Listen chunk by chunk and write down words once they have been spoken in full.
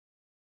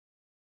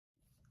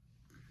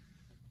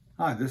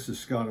Hi, this is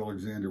Scott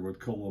Alexander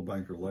with Coldwell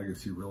Banker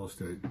Legacy Real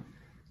Estate.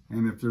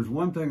 And if there's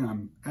one thing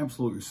I'm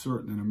absolutely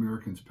certain that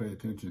Americans pay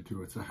attention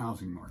to, it's the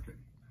housing market.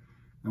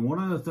 And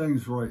one of the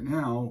things right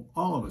now,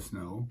 all of us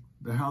know,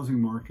 the housing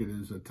market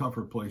is a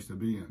tougher place to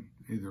be in,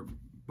 either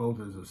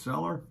both as a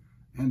seller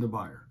and a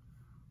buyer.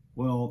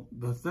 Well,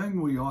 the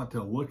thing we ought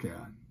to look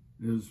at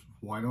is,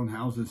 why don't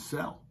houses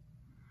sell?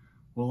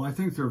 Well, I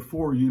think there are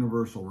four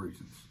universal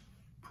reasons: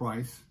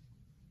 price,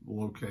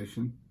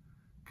 location,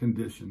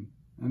 condition,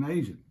 and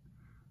agent.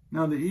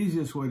 Now, the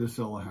easiest way to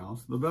sell a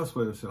house, the best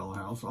way to sell a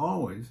house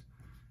always,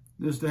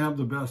 is to have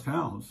the best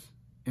house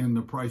in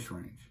the price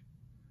range.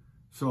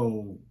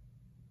 So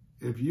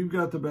if you've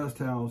got the best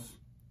house,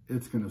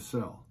 it's going to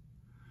sell.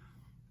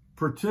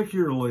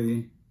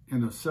 Particularly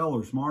in a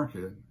seller's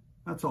market,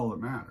 that's all that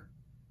matters.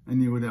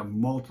 And you would have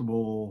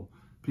multiple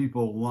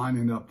people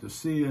lining up to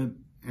see it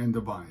and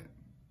to buy it.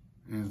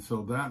 And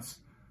so that's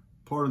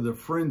part of the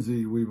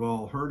frenzy we've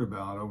all heard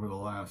about over the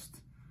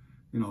last,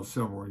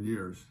 several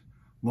years.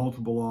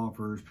 Multiple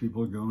offers,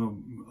 people are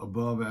going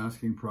above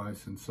asking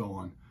price and so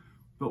on.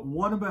 But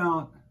what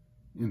about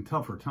in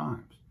tougher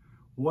times?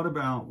 What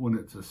about when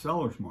it's a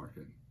seller's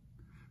market?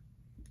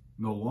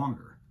 No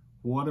longer.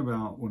 What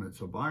about when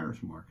it's a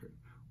buyer's market?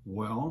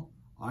 Well,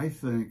 I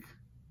think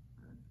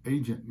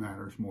agent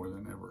matters more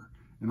than ever.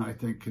 And I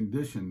think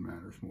condition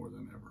matters more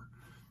than ever.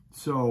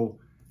 So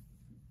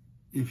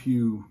if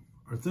you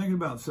are thinking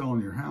about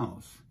selling your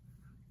house,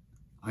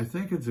 I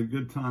think it's a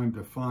good time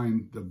to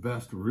find the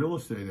best real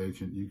estate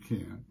agent you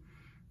can.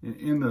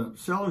 In the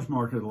seller's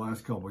market the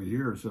last couple of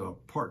years, a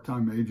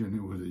part-time agent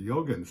who was a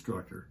yoga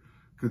instructor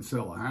could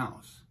sell a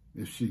house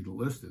if she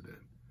listed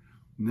it.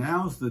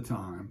 Now's the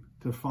time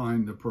to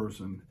find the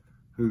person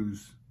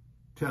who's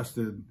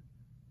tested,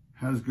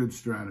 has good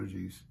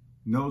strategies,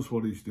 knows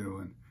what he's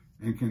doing,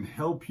 and can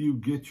help you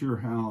get your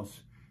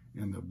house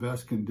in the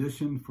best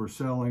condition for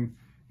selling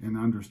and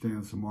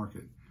understands the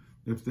market.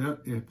 If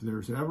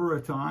there's ever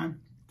a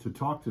time to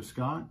talk to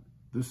Scott,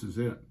 this is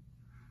it.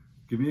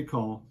 Give me a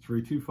call,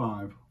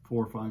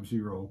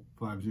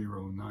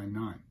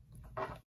 325-450-5099.